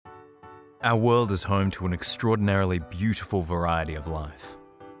Our world is home to an extraordinarily beautiful variety of life.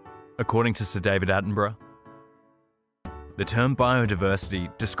 According to Sir David Attenborough, the term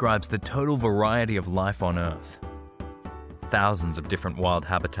biodiversity describes the total variety of life on Earth. Thousands of different wild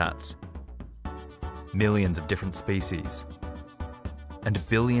habitats, millions of different species, and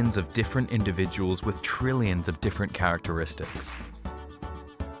billions of different individuals with trillions of different characteristics.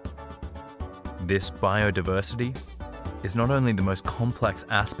 This biodiversity is not only the most complex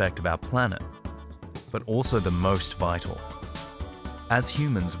aspect of our planet, but also the most vital. As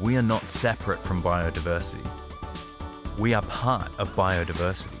humans, we are not separate from biodiversity. We are part of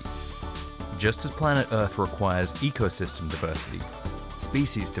biodiversity. Just as planet Earth requires ecosystem diversity,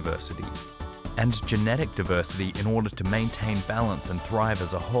 species diversity, and genetic diversity in order to maintain balance and thrive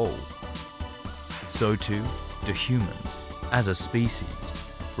as a whole, so too do humans, as a species,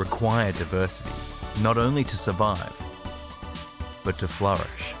 require diversity, not only to survive, but to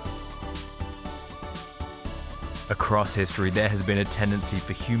flourish. Across history, there has been a tendency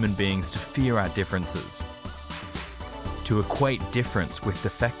for human beings to fear our differences, to equate difference with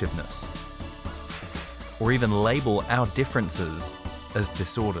defectiveness, or even label our differences as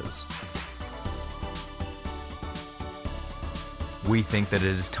disorders. We think that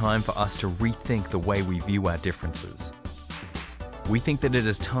it is time for us to rethink the way we view our differences. We think that it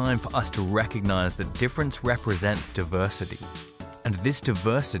is time for us to recognize that difference represents diversity, and this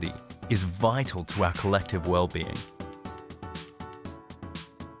diversity is vital to our collective well-being.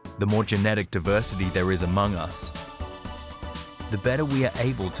 The more genetic diversity there is among us, the better we are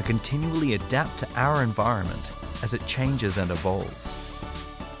able to continually adapt to our environment as it changes and evolves.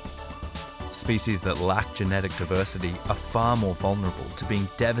 Species that lack genetic diversity are far more vulnerable to being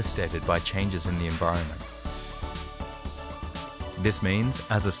devastated by changes in the environment. This means,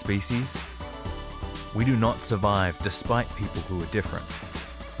 as a species, we do not survive despite people who are different,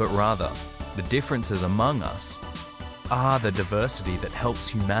 but rather, the differences among us are the diversity that helps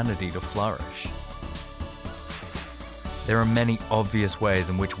humanity to flourish. There are many obvious ways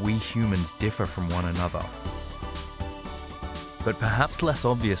in which we humans differ from one another. But perhaps less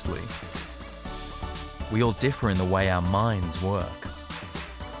obviously, we all differ in the way our minds work.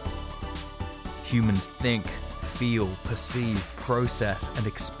 Humans think, feel, perceive, process, and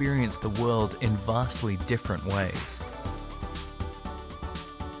experience the world in vastly different ways.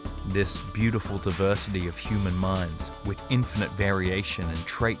 This beautiful diversity of human minds, with infinite variation in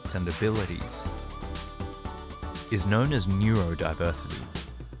traits and abilities, is known as neurodiversity.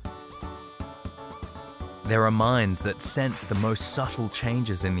 There are minds that sense the most subtle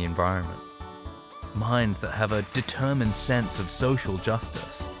changes in the environment, minds that have a determined sense of social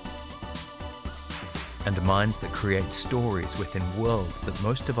justice, and minds that create stories within worlds that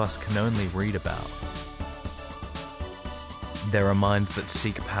most of us can only read about. There are minds that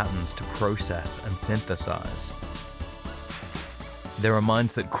seek patterns to process and synthesize. There are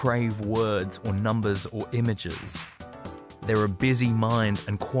minds that crave words or numbers or images. There are busy minds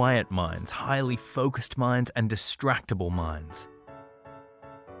and quiet minds, highly focused minds and distractible minds.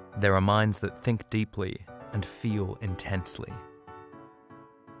 There are minds that think deeply and feel intensely.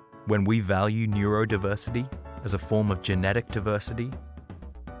 When we value neurodiversity as a form of genetic diversity,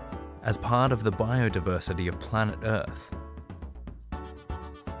 as part of the biodiversity of planet Earth,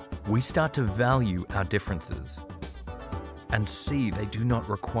 we start to value our differences and see they do not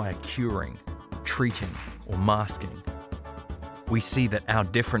require curing, treating, or masking. We see that our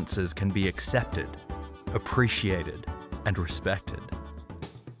differences can be accepted, appreciated, and respected.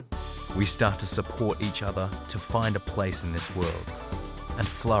 We start to support each other to find a place in this world and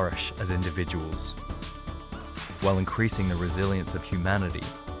flourish as individuals, while increasing the resilience of humanity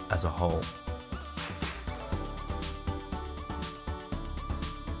as a whole.